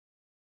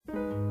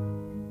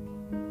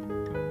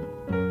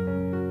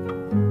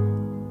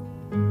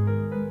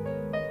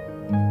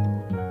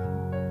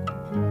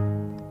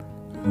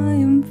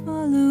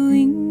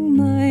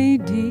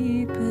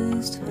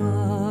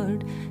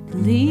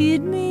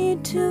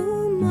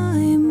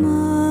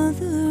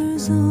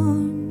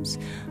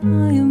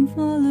I am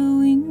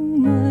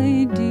following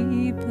my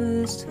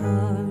deepest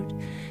heart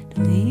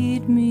to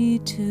lead me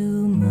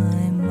to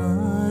my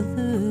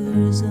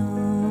mother's arms.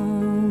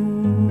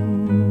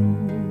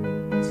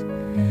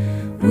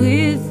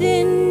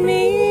 Within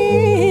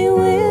me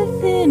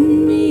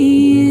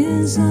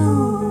is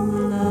all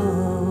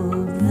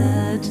love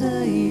that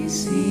I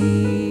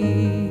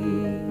seek.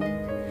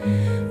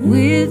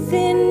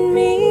 Within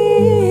me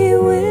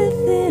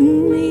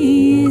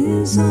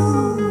is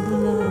all the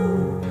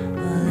love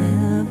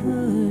I'll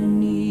ever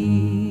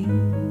need.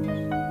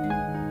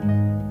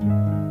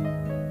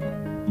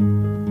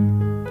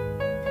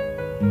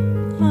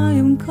 I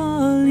am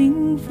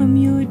calling from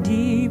your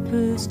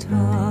deepest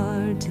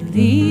heart to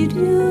lead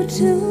you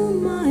to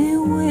my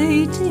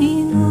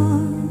waiting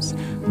arms.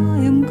 I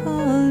am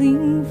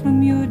calling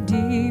from your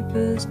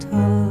deepest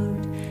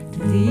heart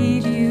to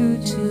lead you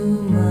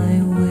to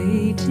my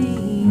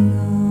waiting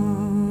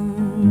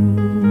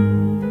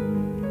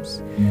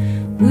arms.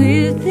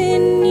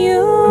 Within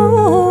you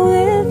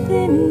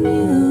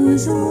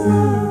is a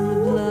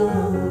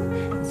love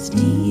that's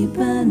deep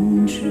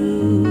and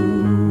true.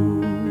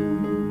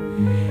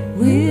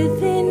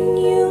 Within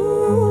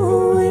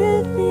you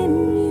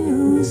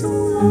is a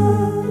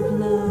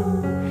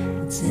love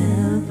that's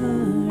ever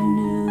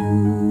new.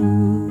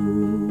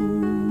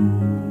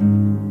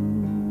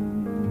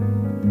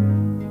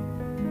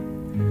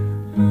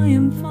 I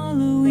am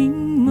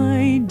following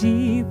my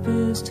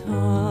deepest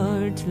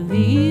heart to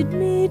lead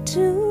me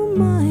to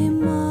my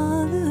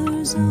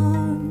mother's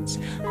arms.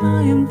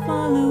 I am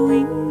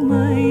following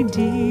my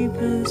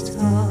deepest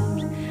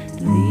heart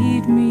to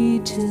lead me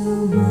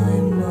to my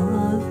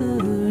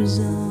mother's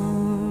arms.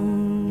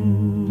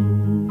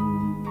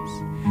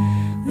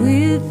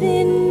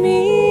 Within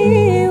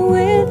me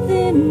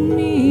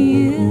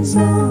is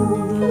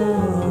all the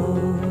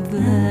love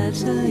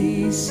that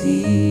I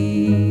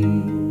seek.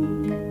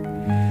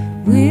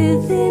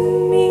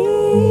 Within me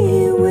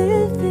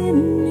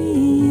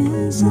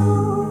is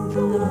all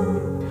the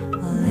love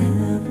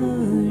I'll ever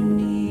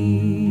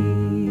need.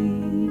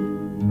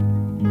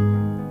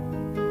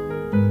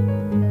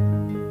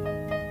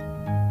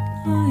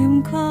 I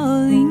am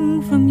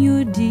calling from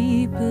your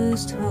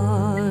deepest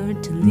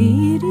heart to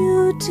lead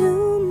you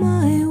to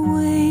my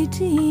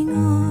waiting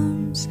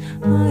arms.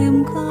 I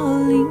am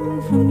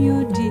calling from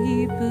your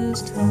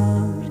deepest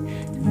heart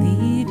to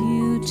lead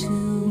you to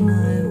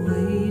my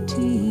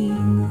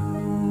waiting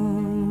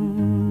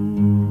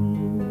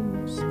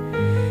arms.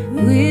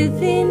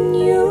 Within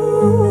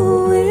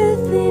you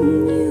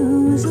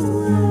is a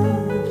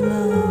love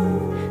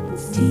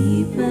that's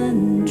deep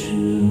and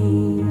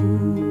true.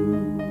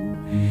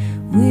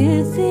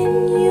 Within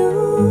you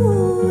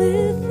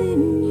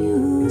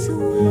is a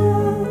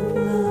love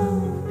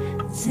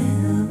that's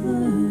ever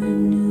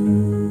new.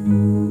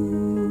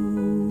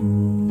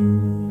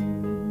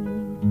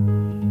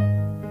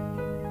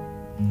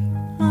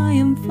 I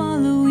am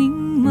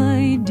following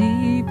my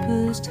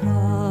deepest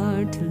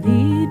heart to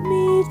lead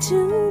me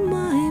to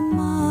my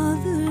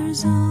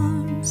mother's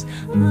arms.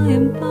 I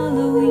am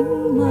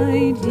following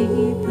my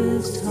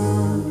deepest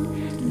heart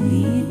to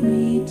lead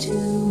me to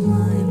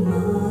my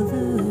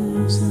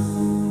mother's arms.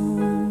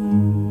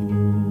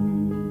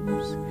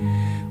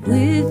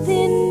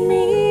 Within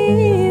me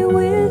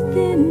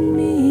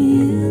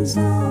is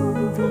all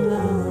the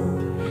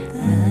love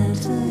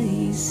that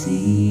I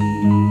seek.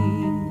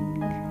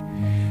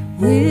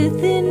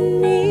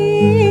 Within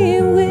me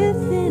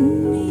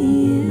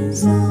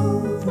is all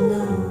the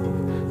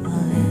love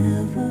I'll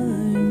ever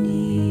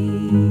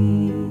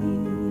need.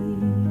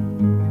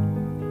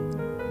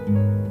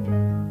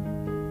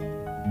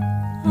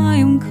 I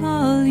am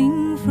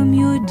calling from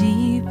your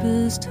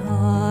deepest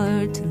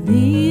heart to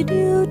lead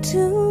you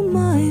to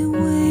my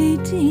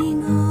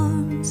waiting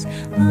arms.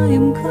 I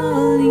am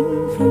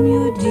calling from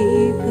your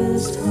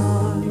deepest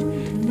heart to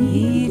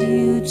lead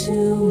you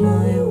to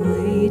my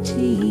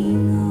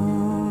waiting arms.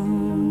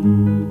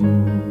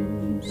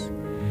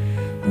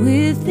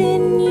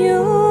 Within you